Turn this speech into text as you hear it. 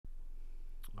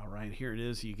All right, here it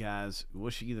is, you guys.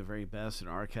 Wishing you the very best in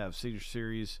Archive Signature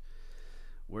Series.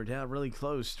 We're down really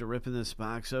close to ripping this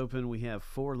box open. We have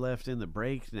 4 left in the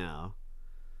break now.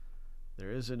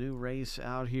 There is a new race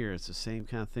out here. It's the same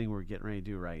kind of thing we're getting ready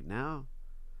to do right now.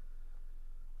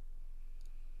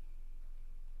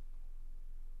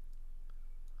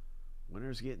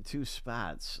 Winner's getting 2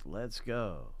 spots. Let's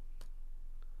go.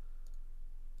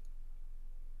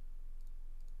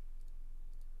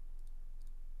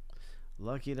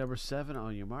 Lucky number 7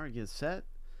 on your mark. Get set.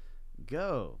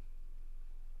 Go.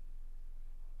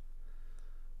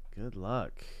 Good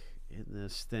luck in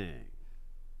this thing.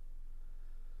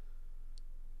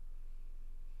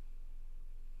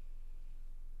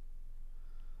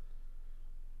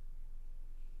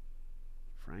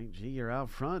 Frank G, you're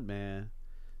out front, man.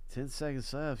 10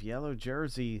 seconds left. Yellow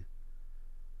jersey.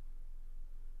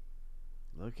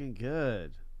 Looking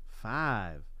good.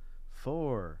 5,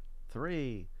 4,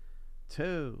 3,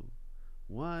 2,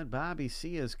 1. Bobby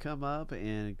C has come up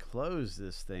and closed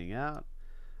this thing out.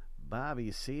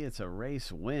 Bobby C, it's a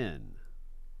race win.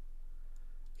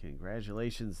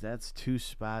 Congratulations. That's 2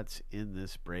 spots in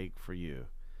this break for you.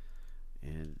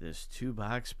 And this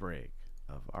 2-box break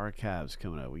of Archives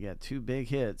coming up. We got 2 big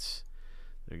hits.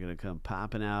 They're going to come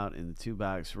popping out in the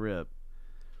 2-box rip.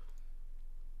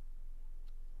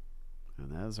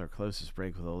 And that is our closest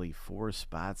break with only 4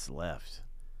 spots left.